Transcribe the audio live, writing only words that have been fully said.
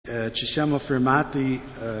Ci siamo fermati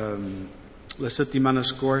la settimana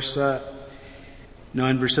scorsa,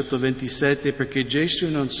 in versetto 27, perché Gesù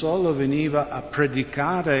non solo veniva a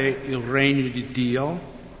predicare il regno di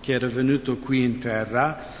Dio che era venuto qui in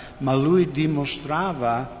terra, ma lui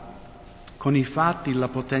dimostrava con i fatti la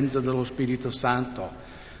potenza dello Spirito Santo.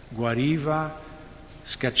 Guariva,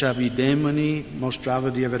 scacciava i demoni, mostrava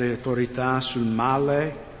di avere autorità sul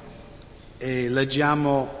male. E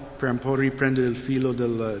leggiamo, per un po' riprendere il filo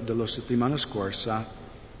della settimana scorsa,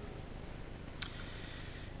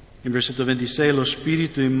 in versetto 26, lo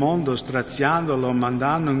spirito immondo, straziandolo,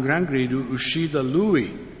 mandando un gran grido, uscì da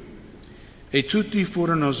lui. E tutti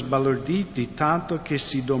furono sbalorditi, tanto che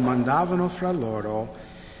si domandavano fra loro,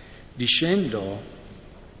 dicendo,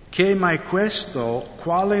 che è mai questo?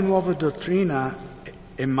 Quale nuova dottrina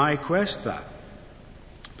è mai questa?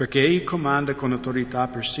 Perché egli comanda con autorità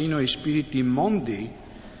persino i spiriti immondi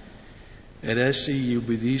ed essi gli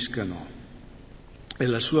ubbidiscono. E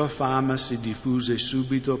la sua fama si diffuse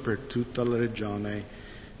subito per tutta la regione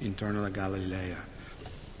intorno alla Galilea.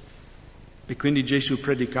 E quindi Gesù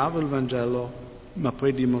predicava il Vangelo, ma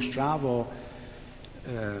poi dimostrava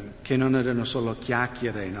che non erano solo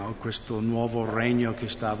chiacchiere, no? Questo nuovo regno che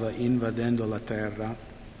stava invadendo la terra.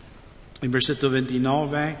 In versetto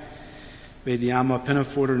 29 vediamo, appena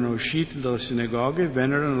furono usciti dalla sinagoga,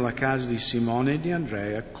 vennero nella casa di Simone e di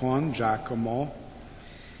Andrea con Giacomo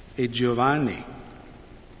e Giovanni.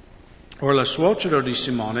 Ora la suocera di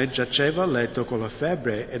Simone giaceva a letto con la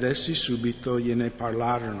febbre ed essi subito gliene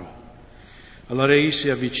parlarono. Allora egli si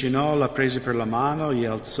avvicinò, la prese per la mano, gli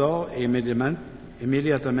alzò e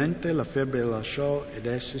immediatamente la febbre lasciò ed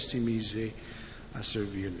essi si mise a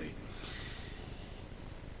servirli.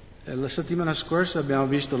 La settimana scorsa abbiamo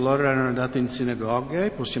visto loro erano andati in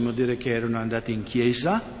sinagoghe, possiamo dire che erano andati in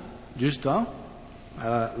chiesa, giusto?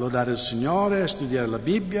 A lodare il Signore, a studiare la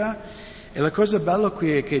Bibbia. E la cosa bella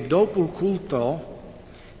qui è che dopo il culto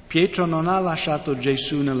Pietro non ha lasciato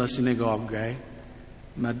Gesù nella sinagoga,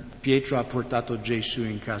 ma Pietro ha portato Gesù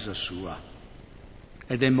in casa sua.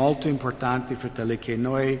 Ed è molto importante, fratelli, che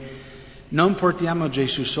noi non portiamo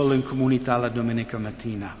Gesù solo in comunità la domenica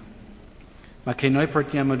mattina, ma che noi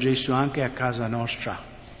portiamo Gesù anche a casa nostra.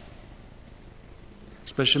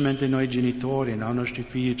 Specialmente noi genitori, no? I nostri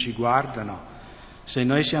figli ci guardano. Se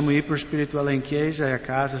noi siamo iperspirituali in chiesa e a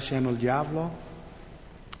casa siamo il diavolo,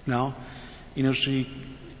 no?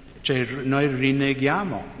 Noi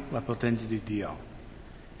rinneghiamo la potenza di Dio.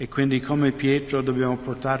 E quindi come Pietro dobbiamo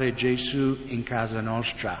portare Gesù in casa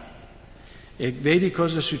nostra. E vedi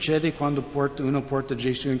cosa succede quando uno porta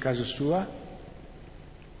Gesù in casa sua?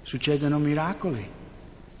 Succedono miracoli,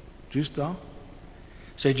 giusto?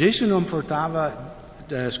 Se Pietro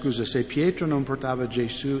non portava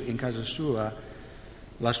Gesù in casa sua,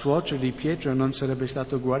 la suocera di Pietro non sarebbe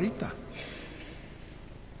stata guarita.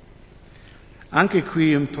 Anche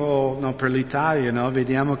qui un po' per l'Italia, no?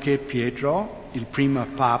 Vediamo che Pietro, il primo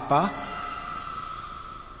Papa,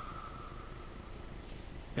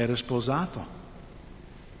 era sposato.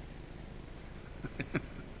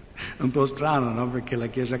 Un po' strano, no? Perché la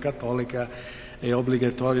Chiesa Cattolica è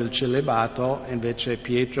obbligatorio il celibato, invece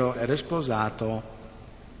Pietro era sposato.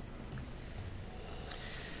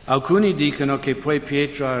 Alcuni dicono che poi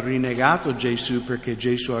Pietro ha rinnegato Gesù perché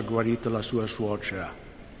Gesù ha guarito la sua suocera,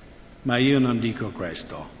 ma io non dico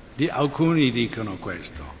questo. Alcuni dicono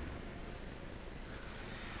questo.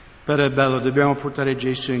 Però è bello, dobbiamo portare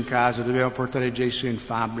Gesù in casa, dobbiamo portare Gesù in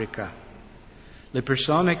fabbrica. Le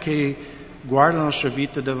persone che guardano la nostra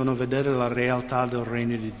vita devono vedere la realtà del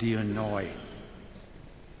regno di Dio in noi.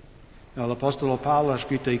 L'Apostolo Paolo ha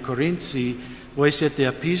scritto ai Corinzi, voi siete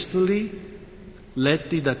epistoli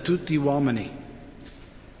letti da tutti gli uomini.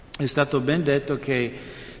 È stato ben detto che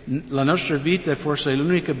la nostra vita è forse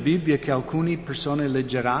l'unica Bibbia che alcune persone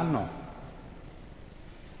leggeranno,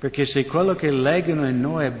 perché se quello che leggono in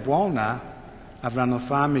noi è buona, avranno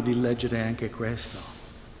fame di leggere anche questo.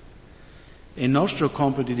 È il nostro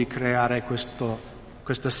compito di creare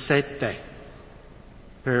questa sete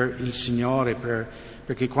per il Signore,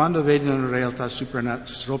 perché quando vedono una realtà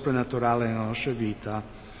soprannaturale nella nostra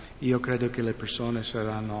vita, io credo che le persone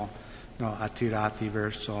saranno attirati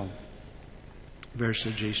verso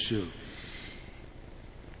Gesù.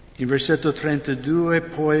 In versetto 32,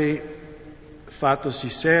 poi fattosi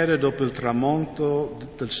sera, dopo il tramonto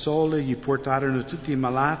del sole, gli portarono tutti i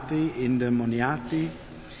malati, indemoniati,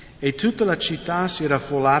 e tutta la città si era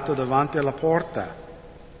affollata davanti alla porta.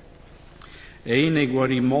 Egli ne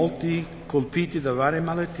guarì molti colpiti da varie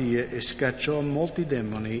malattie e scacciò molti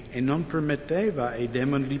demoni e non permetteva ai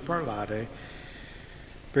demoni di parlare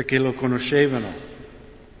perché lo conoscevano.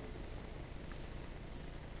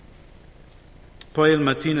 Poi il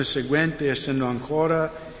mattino seguente, essendo ancora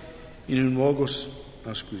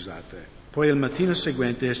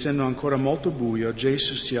molto buio,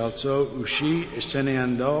 Gesù si alzò, uscì e se ne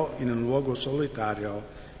andò in un luogo solitario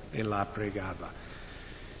e là pregava.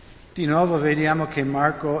 Di nuovo vediamo che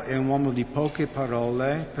Marco è un uomo di poche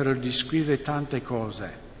parole, però descrive tante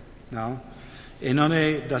cose, no? E non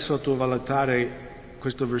è da sottovalutare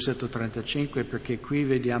questo versetto 35, perché qui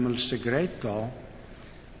vediamo il segreto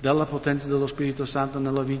della potenza dello Spirito Santo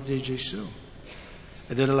nella vita di Gesù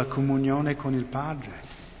e della comunione con il Padre.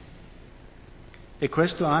 E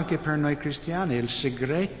questo anche per noi cristiani è il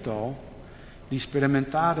segreto di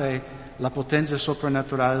sperimentare la potenza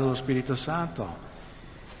soprannaturale dello Spirito Santo.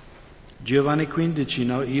 Giovanni 15,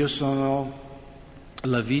 no? Io sono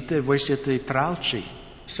la vite e voi siete i tralci.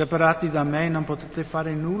 Separati da me non potete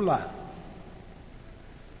fare nulla.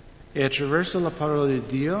 È attraverso la parola di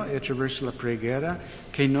Dio e attraverso la preghiera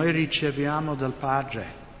che noi riceviamo dal Padre,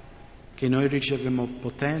 che noi riceviamo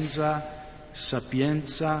potenza,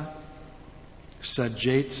 sapienza,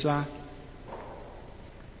 saggezza,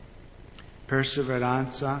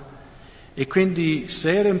 perseveranza. E quindi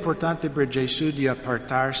se era importante per Gesù di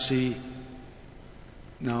appartarsi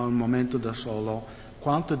un momento da solo,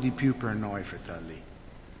 quanto di più per noi, fratelli.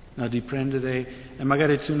 No, di prendere, e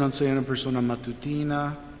magari tu non sei una persona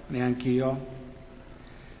mattutina, neanche io,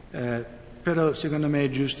 però secondo me è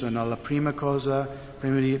giusto, no? La prima cosa,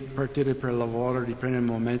 prima di partire per il lavoro, di prendere un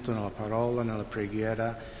momento nella parola, nella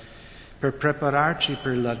preghiera, per prepararci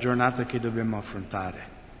per la giornata che dobbiamo affrontare.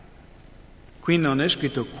 Qui non è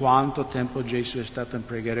scritto quanto tempo Gesù è stato in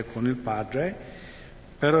preghiera con il Padre,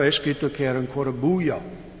 però è scritto che era ancora buio,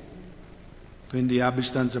 quindi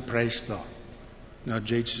abbastanza presto. No,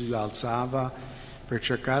 Gesù alzava per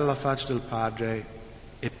cercare la faccia del Padre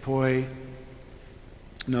e poi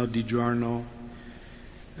di giorno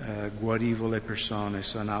guariva le persone,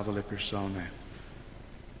 sanava le persone.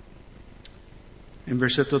 In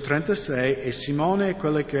versetto 36, e Simone e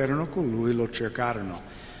quelli che erano con lui lo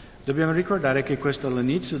cercarono. Dobbiamo ricordare che questo è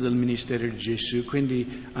l'inizio del ministero di Gesù,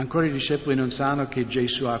 quindi ancora i discepoli non sanno che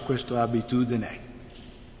Gesù ha questa abitudine,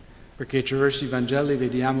 perché attraverso i Vangeli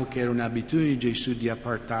vediamo che era un'abitudine di Gesù di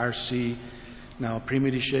appartarsi. Prima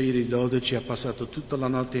di scegliere i 12 ha passato tutta la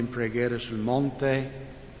notte in preghiera sul monte,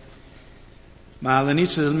 ma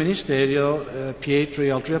all'inizio del ministero Pietro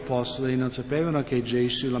e altri apostoli non sapevano che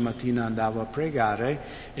Gesù la mattina andava a pregare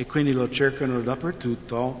e quindi lo cercano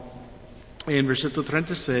dappertutto. E in versetto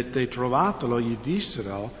 37, trovatelo, gli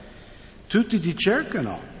dissero, tutti ti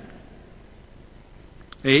cercano.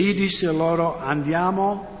 E egli disse a loro,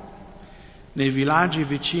 andiamo nei villaggi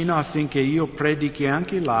vicino affinché io predichi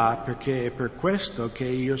anche là, perché è per questo che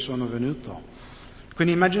io sono venuto.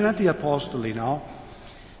 Quindi immaginate gli apostoli, no?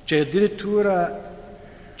 Cioè addirittura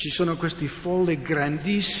ci sono questi folli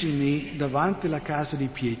grandissimi davanti alla casa di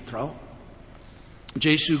Pietro.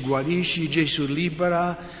 Gesù guarisce, Gesù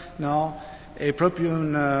libera, no? È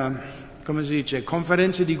proprio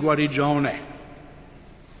conferenza di guarigione.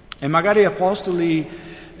 E magari gli apostoli,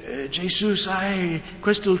 Gesù, sai,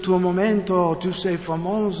 questo è il tuo momento, tu sei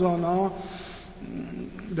famoso, no?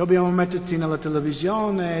 Dobbiamo metterti nella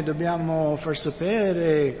televisione, dobbiamo far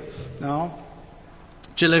sapere, no?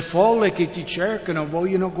 C'è le folle che ti cercano,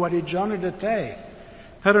 vogliono guarigione da te.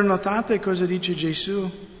 Però notate cosa dice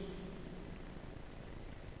Gesù?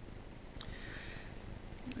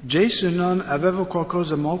 Gesù non aveva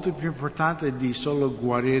qualcosa molto più importante di solo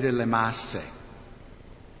guarire le masse.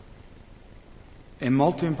 È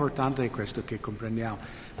molto importante questo che comprendiamo,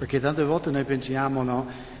 perché tante volte noi pensiamo, no?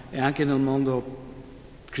 E anche nel mondo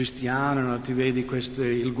cristiano, no? Ti vedi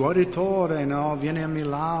il guaritore, no? Viene a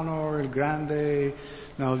Milano, il grande,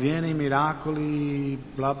 no? Viene i miracoli,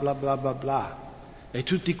 bla bla bla bla bla. E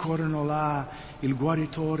tutti corrono là, il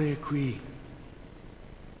guaritore è qui.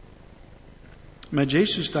 Ma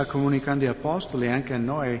Gesù sta comunicando agli apostoli e anche a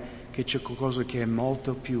noi che c'è qualcosa che è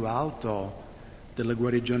molto più alto della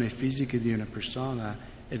guarigione fisica di una persona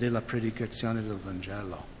e della predicazione del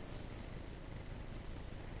Vangelo.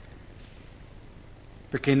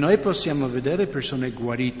 Perché noi possiamo vedere persone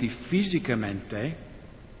guarite fisicamente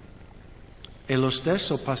e lo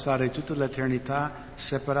stesso passare tutta l'eternità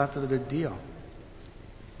separata da Dio.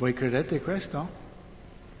 Voi credete questo?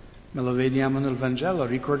 Ma lo vediamo nel Vangelo.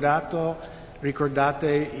 Ricordate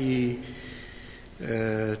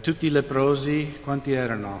tutti i leprosi, quanti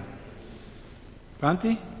erano?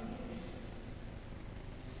 Quanti?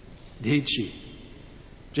 10.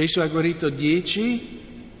 Gesù ha guarito 10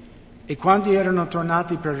 e quanti erano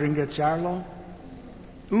tornati per ringraziarlo?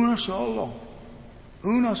 Uno solo.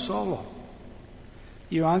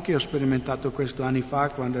 Io anche ho sperimentato questo anni fa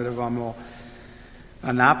quando eravamo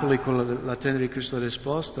a Napoli con la tenda di Cristo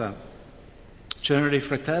risposta, c'erano dei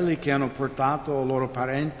fratelli che hanno portato il loro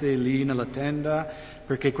parente lì nella tenda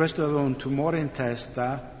perché questo aveva un tumore in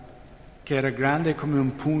testa che era grande come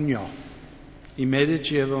un pugno. I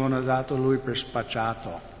medici avevano dato lui per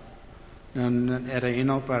spacciato. Era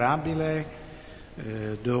inoperabile,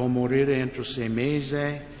 doveva morire entro 6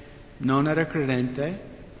 mesi, non era credente.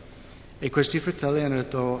 E questi fratelli hanno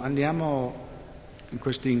detto: andiamo in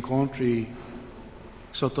questi incontri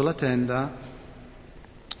sotto la tenda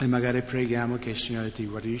e magari preghiamo che il Signore ti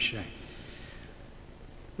guarisce.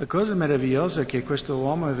 La cosa meravigliosa è che questo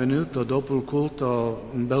uomo è venuto dopo il culto,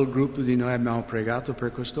 un bel gruppo di noi abbiamo pregato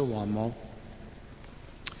per questo uomo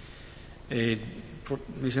e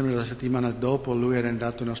mi sembra la settimana dopo lui era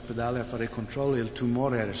andato in ospedale a fare i controlli e il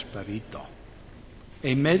tumore era sparito. E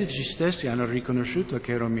i medici stessi hanno riconosciuto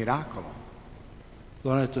che era un miracolo.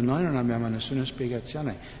 Loro hanno detto: noi non abbiamo nessuna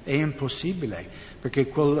spiegazione, è impossibile, perché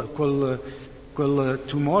quel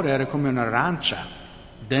tumore era come un'arancia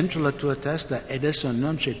dentro la tua testa e adesso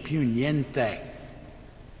non c'è più niente.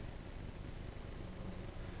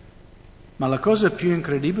 Ma la cosa più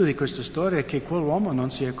incredibile di questa storia è che quell'uomo non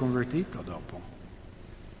si è convertito dopo.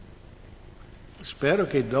 Spero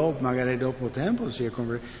che magari dopo tempo si è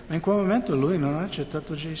convertito, ma in quel momento lui non ha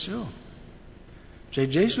accettato Gesù. Cioè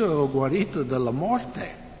Gesù aveva guarito dalla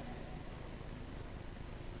morte.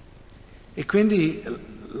 E quindi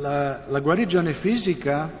la guarigione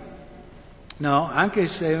fisica, no, anche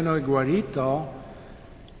se uno è guarito,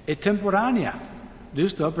 è temporanea,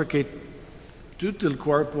 giusto? Perché tutto il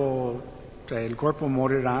corpo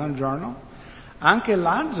morirà un giorno. Anche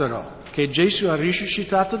Lazzaro, che Gesù ha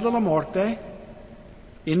risuscitato dalla morte,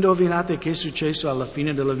 indovinate che è successo alla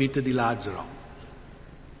fine della vita di Lazzaro?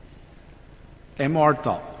 È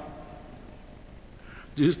morto,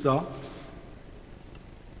 giusto?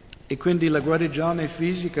 E quindi la guarigione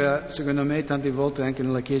fisica, secondo me, tante volte anche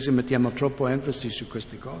nella Chiesa mettiamo troppo enfasi su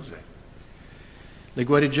queste cose. Le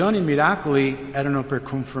guarigioni e i miracoli erano per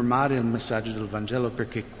confermare il messaggio del Vangelo,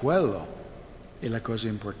 perché quello è la cosa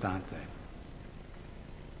importante.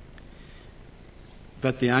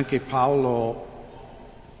 Infatti anche Paolo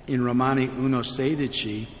in Romani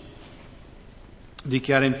 1,16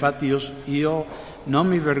 dichiara: infatti io non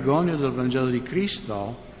mi vergogno del Vangelo di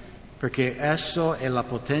Cristo, perché esso è la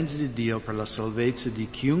potenza di Dio per la salvezza di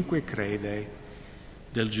chiunque crede,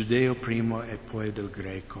 del giudeo primo e poi del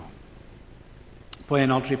greco. Poi in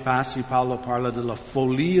altri passi Paolo parla della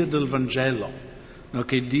follia del Vangelo, no?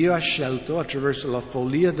 Che Dio ha scelto attraverso la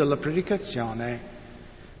follia della predicazione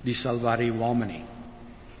di salvare gli uomini.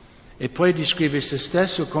 E poi descrive se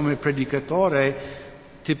stesso come predicatore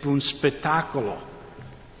tipo un spettacolo,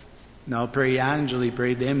 no? Per gli angeli, per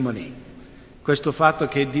i demoni. Questo fatto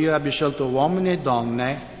che Dio abbia scelto uomini e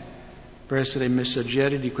donne per essere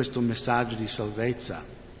messaggeri di questo messaggio di salvezza.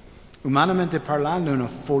 Umanamente parlando è una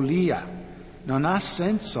follia, non ha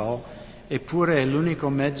senso, eppure è l'unico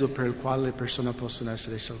mezzo per il quale le persone possono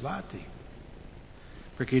essere salvate.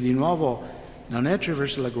 Perché di nuovo non è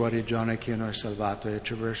attraverso la guarigione che uno è salvato, è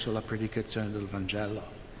attraverso la predicazione del Vangelo.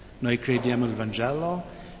 Noi crediamo nel Vangelo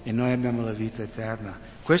e noi abbiamo la vita eterna.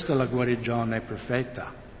 Questa è la guarigione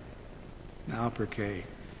perfetta. No, perché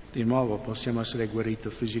di nuovo possiamo essere guariti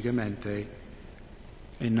fisicamente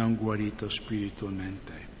e non guariti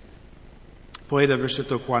spiritualmente. Poi dal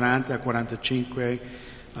versetto 40 a 45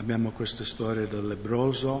 abbiamo questa storia del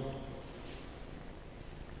lebbroso.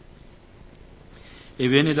 E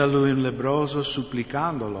venne da lui un lebbroso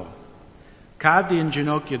supplicandolo. Cadde in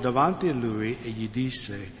ginocchio davanti a lui e gli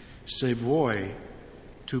disse: se vuoi,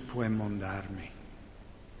 tu puoi mondarmi.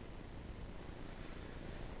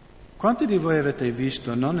 Quanti di voi avete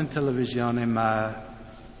visto, non in televisione, ma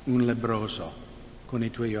un lebbroso con i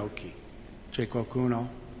tuoi occhi? C'è qualcuno?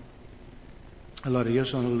 Allora io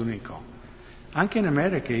sono l'unico. Anche in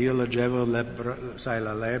America io leggevo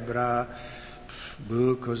la lebbra,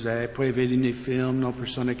 cos'è? Poi vedi nei film, no,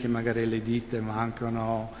 persone che magari le dita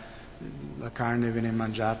mancano, la carne viene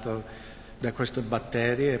mangiata da questa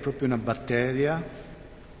batteria, è proprio una batteria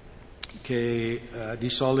che di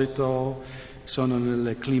solito sono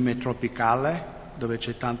nel clima tropicale, dove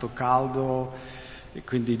c'è tanto caldo e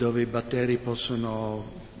quindi dove i batteri possono,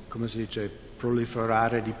 come si dice,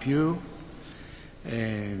 proliferare di più.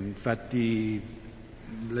 Infatti,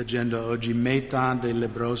 leggendo oggi, metà dei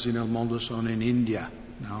lebbrosi nel mondo sono in India,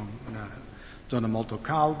 no? Una zona molto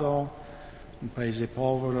caldo, un paese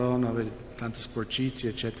povero, dove tante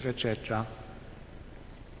sporcizie, eccetera, eccetera.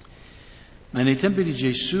 Ma nei tempi di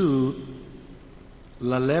Gesù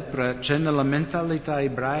la lepre, c'è nella mentalità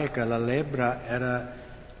ebraica, la lebbra era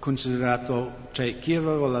considerato, cioè chi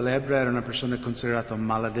aveva la lebbra era una persona considerata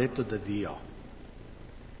maledetto da Dio.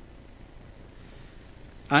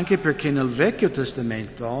 Anche perché nel Vecchio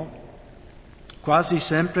Testamento quasi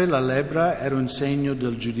sempre la lebbra era un segno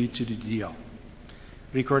del giudizio di Dio.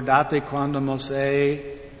 Ricordate quando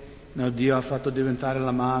Mosè, Dio ha fatto diventare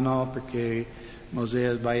la mano perché Mosè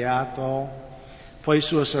ha sbagliato, poi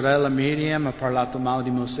sua sorella Miriam ha parlato male di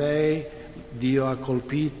Mosè, Dio ha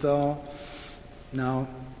colpito,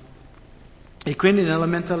 no? E quindi nella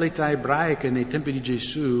mentalità ebraica, nei tempi di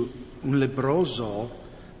Gesù, un lebbroso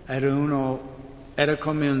era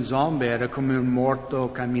come un zombie, era come un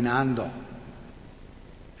morto camminando.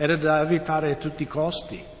 Era da evitare a tutti i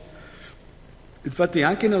costi. Infatti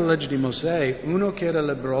anche nella legge di Mosè, uno che era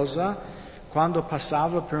lebbrosa, quando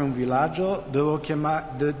passava per un villaggio,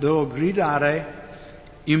 dovevo gridare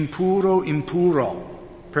impuro,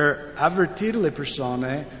 impuro, per avvertire le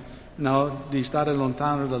persone di stare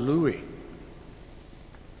lontano da lui.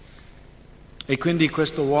 E quindi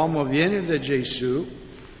questo uomo viene da Gesù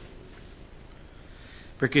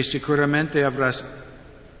perché sicuramente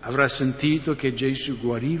avrà sentito che Gesù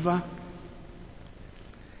guariva,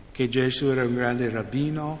 che Gesù era un grande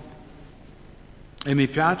rabbino, e mi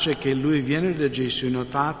piace che lui viene da Gesù,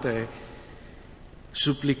 notate,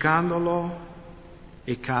 supplicandolo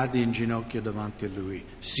e cade in ginocchio davanti a lui,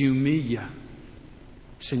 si umilia.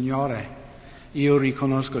 Signore, io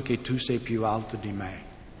riconosco che tu sei più alto di me,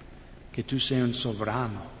 che tu sei un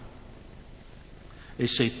sovrano, e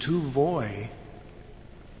se tu vuoi,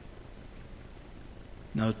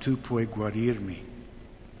 tu puoi guarirmi.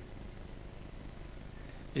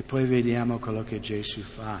 E poi vediamo quello che Gesù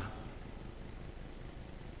fa.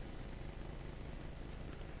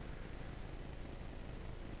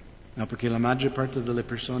 Perché la maggior parte delle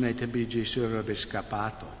persone ai tempi di Gesù avrebbe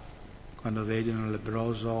scappato. Quando vedono un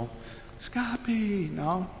lebbroso, scappi,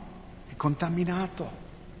 no? È contaminato.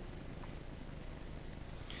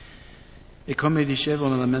 E come dicevo,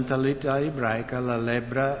 nella mentalità ebraica la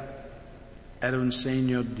lebbra era un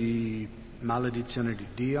segno di maledizione di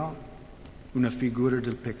Dio, una figura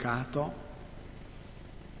del peccato.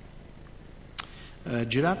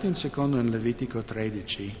 Girate un secondo in Levitico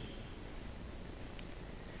 13.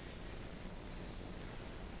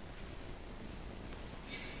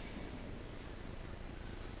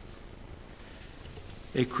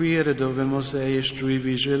 E qui era dove Mosè istruiva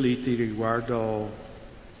gli israeliti riguardo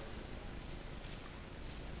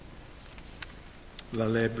la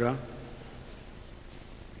lebbra.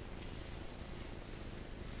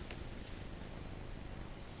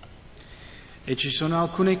 E ci sono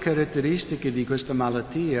alcune caratteristiche di questa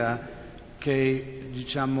malattia che,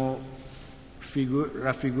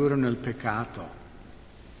 raffigurano il peccato.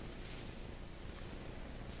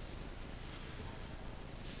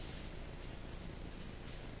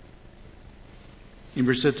 In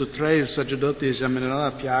versetto 3 il sacerdote esaminerà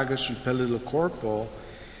la piaga sul pelo del corpo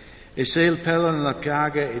e se il pelo nella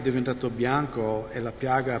piaga è diventato bianco e la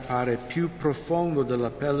piaga appare più profondo della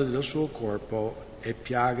pelle del suo corpo, è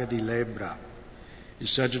piaga di lebbra. Il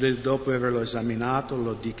sacerdote, dopo averlo esaminato,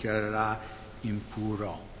 lo dichiarerà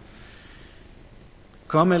impuro.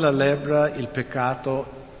 Come la lebbra, il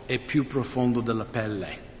peccato è più profondo della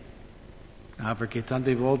pelle. Perché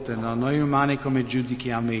tante volte noi umani come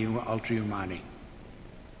giudichiamo altri umani?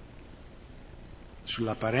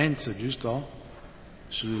 Sull'apparenza, giusto?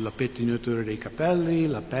 Sulla pettinatura dei capelli,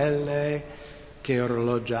 la pelle, che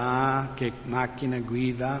orologio ha, che macchina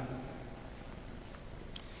guida.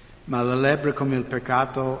 Ma la lebbra come il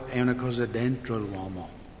peccato è una cosa dentro l'uomo,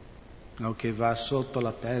 che va sotto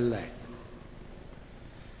la pelle.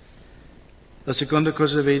 La seconda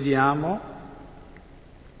cosa vediamo,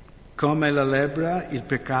 come la lebbra, il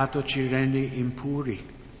peccato ci rende impuri,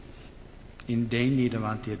 indegni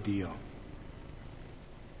davanti a Dio.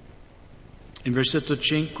 In versetto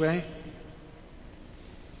 5,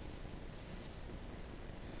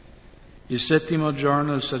 il settimo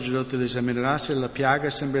giorno il sacerdote l'esaminerà, se la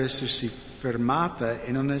piaga sembra essersi fermata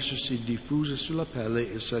e non essersi diffusa sulla pelle,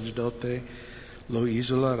 il sacerdote lo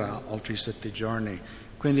isolerà oltre 7 giorni.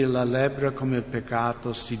 Quindi la lebbra come il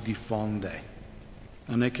peccato si diffonde.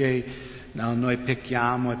 Non è che noi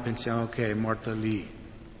pecchiamo e pensiamo che è morta lì.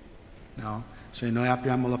 No? Se noi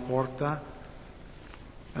apriamo la porta,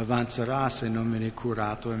 avanzerà se non viene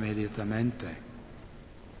curato immediatamente.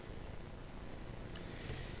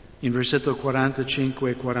 In versetto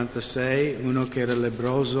 45 e 46, uno che era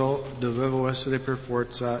lebbroso doveva essere per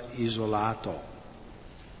forza isolato.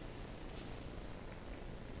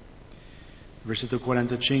 Versetto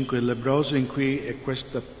 45, il lebbroso in cui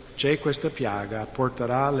c'è questa piaga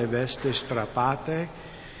porterà le vesti strappate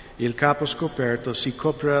il capo scoperto, si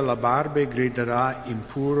coprirà la barba e griderà: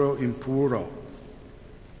 impuro, impuro.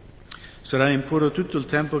 Sarà impuro tutto il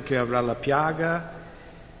tempo che avrà la piaga,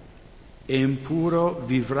 e impuro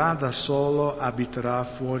vivrà da solo, abiterà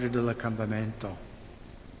fuori dall'accampamento.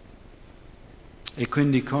 E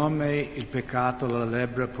quindi come il peccato, la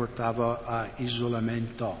lebbra portava a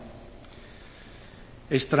isolamento.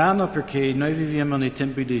 È strano perché noi viviamo nei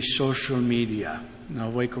tempi dei social media,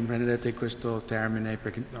 no? Voi comprenderete questo termine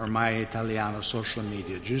perché ormai è italiano, social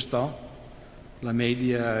media, giusto? La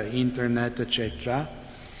media, internet, eccetera.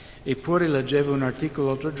 Eppure leggevo un articolo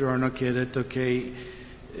l'altro giorno che ha detto che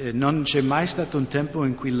non c'è mai stato un tempo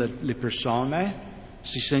in cui le persone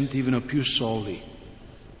si sentivano più soli,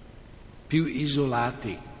 più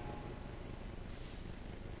isolati.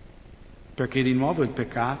 Perché di nuovo il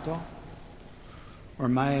peccato,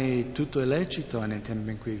 ormai tutto è lecito nei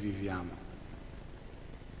tempi in cui viviamo.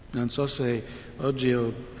 Non so se oggi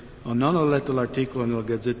non ho letto l'articolo nel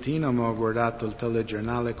Gazzettino, ma ho guardato il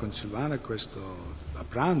telegiornale con Silvana questo a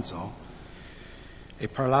pranzo, e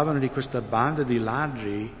parlavano di questa banda di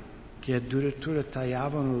ladri che addirittura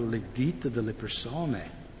tagliavano le dita delle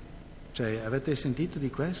persone. Cioè, avete sentito di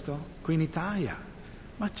questo? Qui in Italia.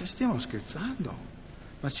 Ma stiamo scherzando?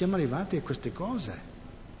 Ma siamo arrivati a queste cose?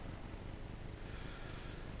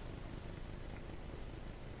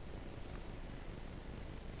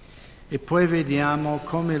 E poi vediamo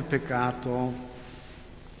come il peccato,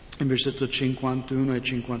 in versetto 51 e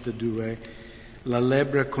 52, la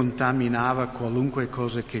lebbra contaminava qualunque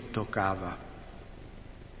cosa che toccava.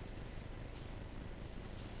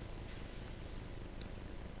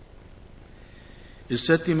 Il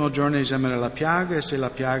settimo giorno esamina la piaga, e se la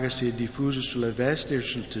piaga si è diffusa sulle vesti o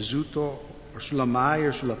sul tessuto, o sulla maglia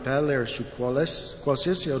o sulla pelle o su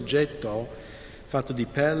qualsiasi oggetto fatto di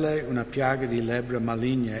pelle, una piaga di lebbra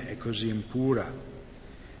maligna è così impura.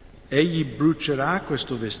 Egli brucerà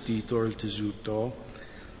questo vestito o il tessuto,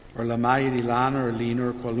 o la maglia di lana o lino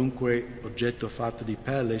o qualunque oggetto fatto di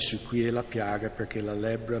pelle su cui è la piaga, perché la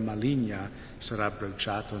lebbra maligna sarà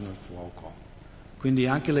bruciata nel fuoco. Quindi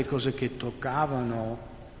anche le cose che toccavano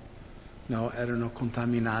erano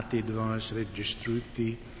contaminate e dovevano essere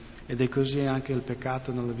distrutti. Ed è così anche il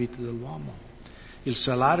peccato nella vita dell'uomo. Il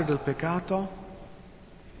salario del peccato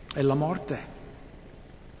è la morte,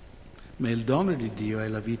 ma il dono di Dio è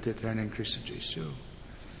la vita eterna in Cristo Gesù.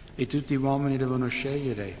 E tutti gli uomini devono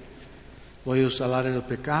scegliere: voglio il salario del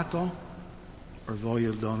peccato o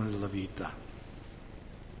voglio il dono della vita?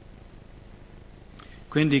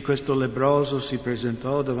 Quindi questo lebbroso si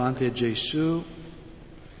presentò davanti a Gesù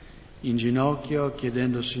in ginocchio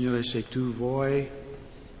chiedendo: Signore, se tu vuoi,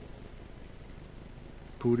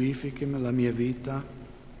 purificami la mia vita.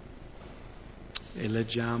 E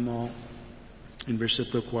leggiamo in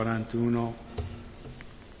versetto 41: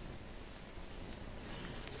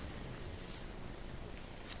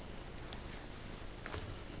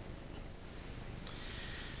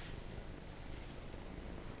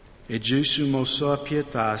 e Gesù mostrò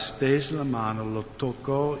pietà, stese la mano, lo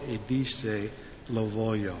toccò e disse: lo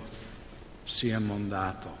voglio, sia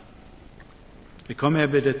mondato. E come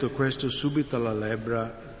ebbe detto questo, subito la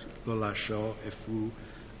lebbra lo lasciò e fu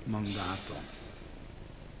mondato.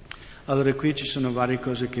 Allora qui ci sono varie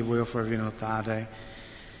cose che voglio farvi notare.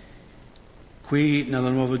 Qui nella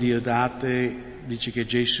Nuova Diodate dice che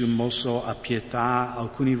Gesù mosso a pietà,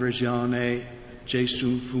 alcune versioni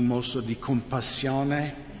Gesù fu mosso di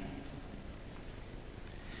compassione.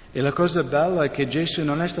 E la cosa bella è che Gesù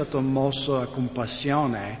non è stato mosso a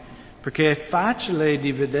compassione, perché è facile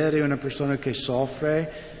di vedere una persona che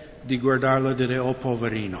soffre, di guardarlo e dire: oh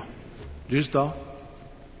poverino, giusto?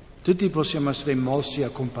 Tutti possiamo essere mossi a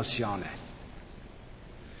compassione.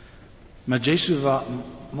 Ma Gesù va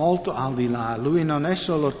molto al di là. Lui non è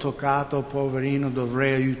solo toccato: poverino,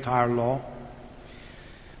 dovrei aiutarlo.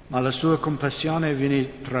 Ma la sua compassione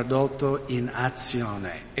viene tradotto in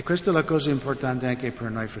azione. E questa è la cosa importante anche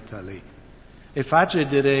per noi fratelli. È facile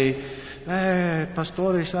dire: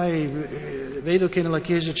 pastore, sai, vedo che nella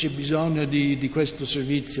Chiesa c'è bisogno di questo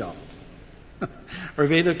servizio. O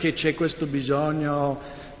vedo che c'è questo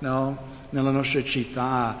bisogno, nella nostra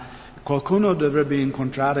città. Qualcuno dovrebbe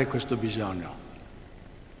incontrare questo bisogno.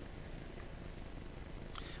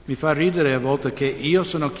 Mi fa ridere a volte che io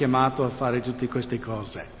sono chiamato a fare tutte queste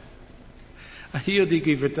cose. Io dico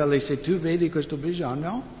ai fratelli: se tu vedi questo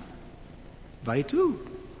bisogno, vai tu.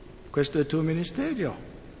 Questo è il tuo ministero.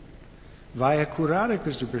 Vai a curare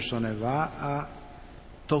queste persone, va a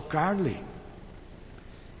toccarli.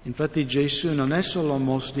 Infatti Gesù non è solo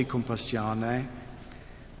mosso di compassione,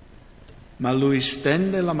 ma lui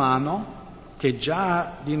stende la mano che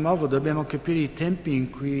già di nuovo dobbiamo capire i tempi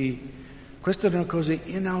in cui questo era una cosa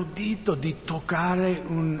inaudita di toccare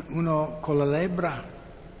uno con la lebbra.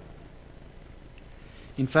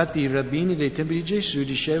 Infatti i rabbini dei tempi di Gesù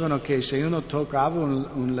dicevano che se uno toccava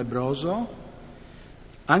un lebbroso,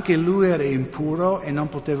 anche lui era impuro e non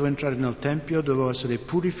poteva entrare nel Tempio, doveva essere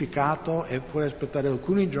purificato e poi aspettare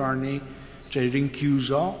alcuni giorni, cioè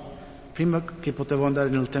rinchiuso, prima che poteva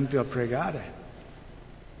andare nel Tempio a pregare.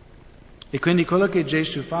 E quindi quello che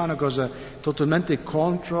Gesù fa è una cosa totalmente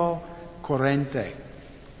controcorrente,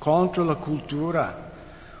 contro la cultura.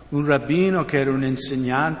 Un rabbino che era un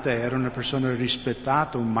insegnante, era una persona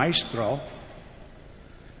rispettata, un maestro,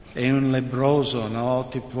 e un lebbroso, no?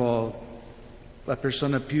 Tipo la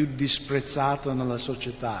persona più disprezzata nella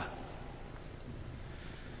società.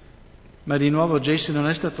 Ma di nuovo Gesù non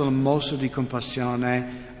è stato mosso di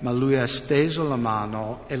compassione, ma lui ha steso la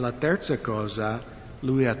mano e la terza cosa,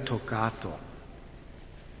 lui ha toccato.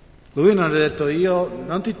 Lui non ha detto io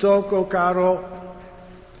non ti tocco caro,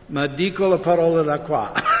 ma dico la parola da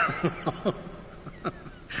qua.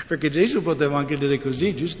 Perché Gesù poteva anche dire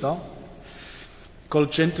così, giusto? Col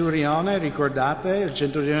centurione, ricordate? Il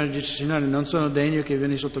centurione dice, Signore, non sono degno che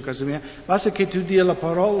vieni sotto casa mia, basta che tu dia la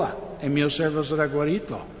parola e il mio servo sarà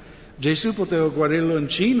guarito. Gesù poteva guarirlo in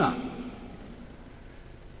Cina.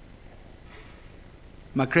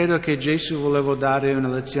 Ma credo che Gesù voleva dare una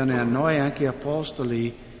lezione a noi, anche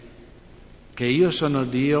apostoli, che io sono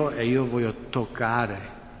Dio e io voglio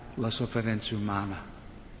toccare la sofferenza umana.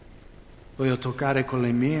 Voglio toccare con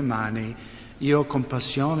le mie mani, io ho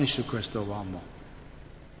compassione su questo uomo.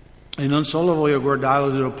 E non solo voglio guardarlo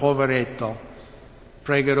e dire, poveretto,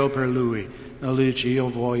 pregherò per lui. No, lui dice, io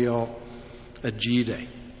voglio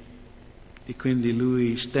agire. E quindi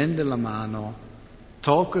lui stende la mano,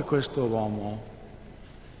 tocca questo uomo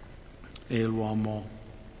e l'uomo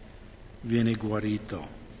viene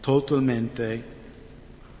guarito totalmente.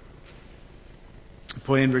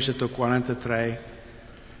 Poi in versetto 43,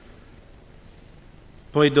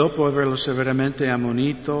 poi dopo averlo severamente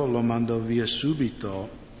ammonito lo mandò via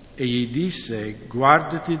subito e gli disse,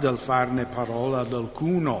 guardati dal farne parola ad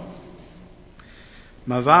alcuno,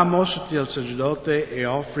 ma va, mostrati al sacerdote e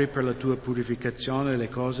offri per la tua purificazione le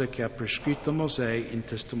cose che ha prescritto Mosè in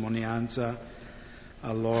testimonianza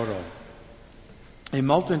a loro. È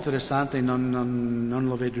molto interessante, non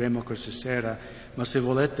lo vedremo questa sera, ma se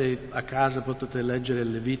volete a casa potete leggere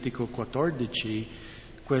Levitico 14,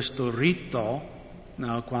 questo rito,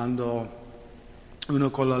 no, quando uno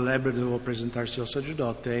con la lebbra doveva presentarsi al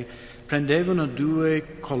sacerdote, prendevano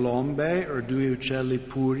 2 colombe o 2 uccelli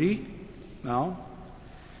puri, no?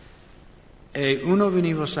 E uno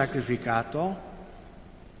veniva sacrificato,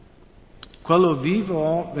 quello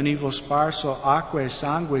vivo veniva sparso acqua e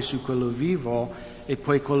sangue su quello vivo e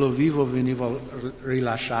poi quello vivo veniva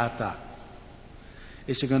rilasciata.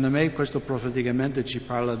 E secondo me questo profeticamente ci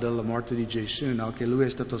parla della morte di Gesù, no? Che lui è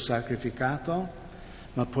stato sacrificato,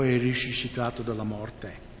 ma poi è risuscitato dalla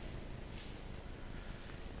morte.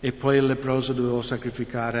 E poi il leproso doveva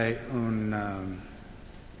sacrificare un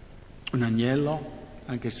agnello,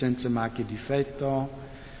 anche senza macchie di difetto.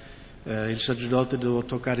 Il sacerdote doveva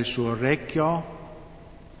toccare il suo orecchio,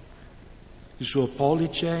 il suo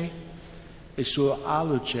pollice e il suo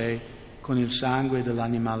alluce con il sangue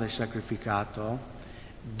dell'animale sacrificato.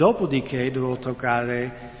 Dopodiché doveva toccare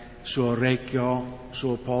il suo orecchio, il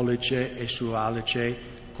suo pollice e il suo alluce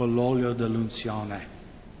con l'olio dell'unzione.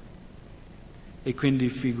 E quindi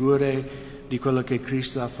figure di quello che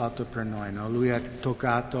Cristo ha fatto per noi, no? Lui ha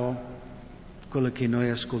toccato quello che noi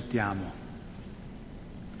ascoltiamo.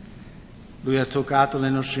 Lui ha toccato le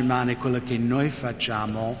nostre mani, quello che noi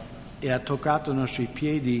facciamo, e ha toccato i nostri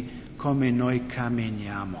piedi come noi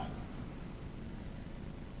camminiamo.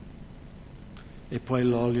 E poi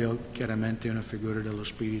l'olio chiaramente è una figura dello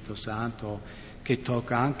Spirito Santo che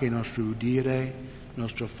tocca anche il nostro udire, il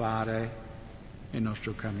nostro fare e il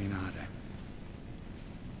nostro camminare.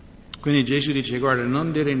 Quindi Gesù dice, guarda,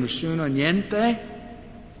 non dire a nessuno niente.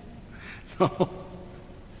 No.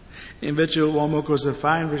 Invece l'uomo cosa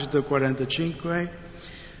fa in versetto 45?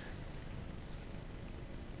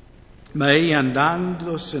 Ma egli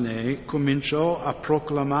andandosene cominciò a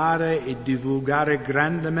proclamare e divulgare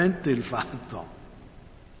grandemente il fatto,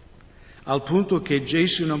 al punto che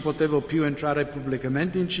Gesù non poteva più entrare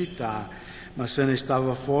pubblicamente in città, ma se ne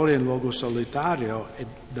stava fuori in luogo solitario e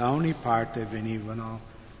da ogni parte venivano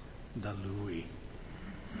da lui.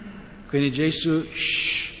 Quindi Gesù,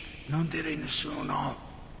 non dire a nessuno.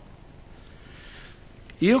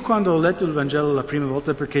 Io quando ho letto il Vangelo la prima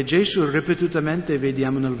volta, perché Gesù ripetutamente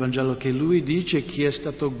vediamo nel Vangelo che lui dice chi è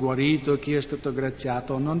stato guarito, chi è stato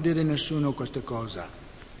graziato, non dire a nessuno questa cosa.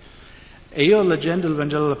 E io leggendo il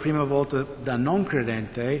Vangelo la prima volta da non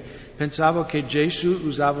credente, pensavo che Gesù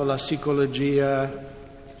usava la psicologia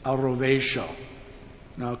al rovescio,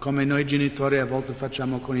 no? Come noi genitori a volte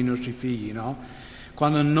facciamo con i nostri figli, no?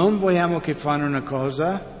 Quando non vogliamo che fanno una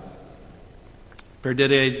cosa, per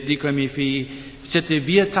dire, dico ai miei figli, siete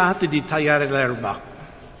vietati di tagliare l'erba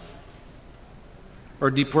o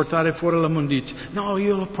di portare fuori la mondizia. No,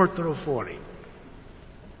 io lo porterò fuori.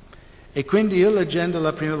 E quindi io leggendo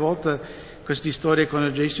la prima volta queste storie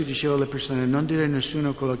quando Gesù diceva alle persone non dire a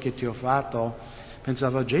nessuno quello che ti ho fatto,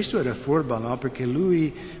 pensavo Gesù era furbo, no? Perché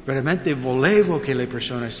lui veramente voleva che le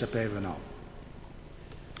persone sapevano.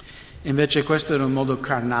 Invece questo era un modo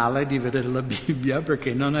carnale di vedere la Bibbia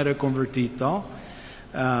perché non era convertito.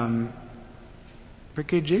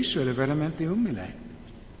 Perché Gesù era veramente umile.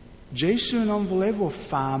 Gesù non voleva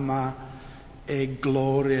fama e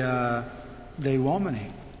gloria degli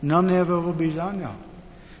uomini, non ne aveva bisogno,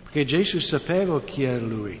 perché Gesù sapeva chi era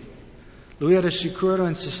lui. Lui era sicuro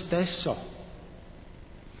in se stesso.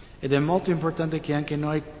 Ed è molto importante che anche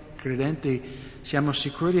noi credenti siamo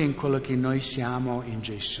sicuri in quello che noi siamo in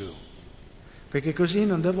Gesù. Perché così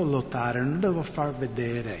non devo lottare, non devo far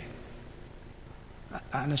vedere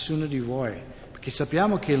a nessuno di voi, perché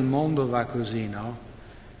sappiamo che il mondo va così, no?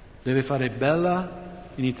 Deve fare bella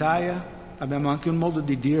in Italia, abbiamo anche un modo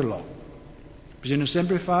di dirlo. Bisogna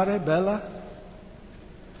sempre fare bella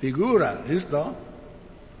figura, giusto?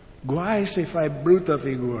 Guai se fai brutta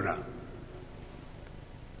figura.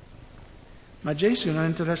 Ma Gesù non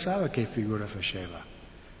interessava che figura faceva,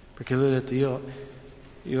 perché lui ha detto io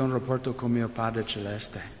ho un rapporto con mio Padre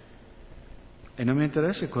Celeste. E non mi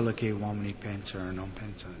interessa quello che gli uomini pensano o non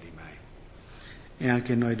pensano di me. E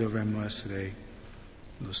anche noi dovremmo essere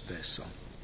lo stesso.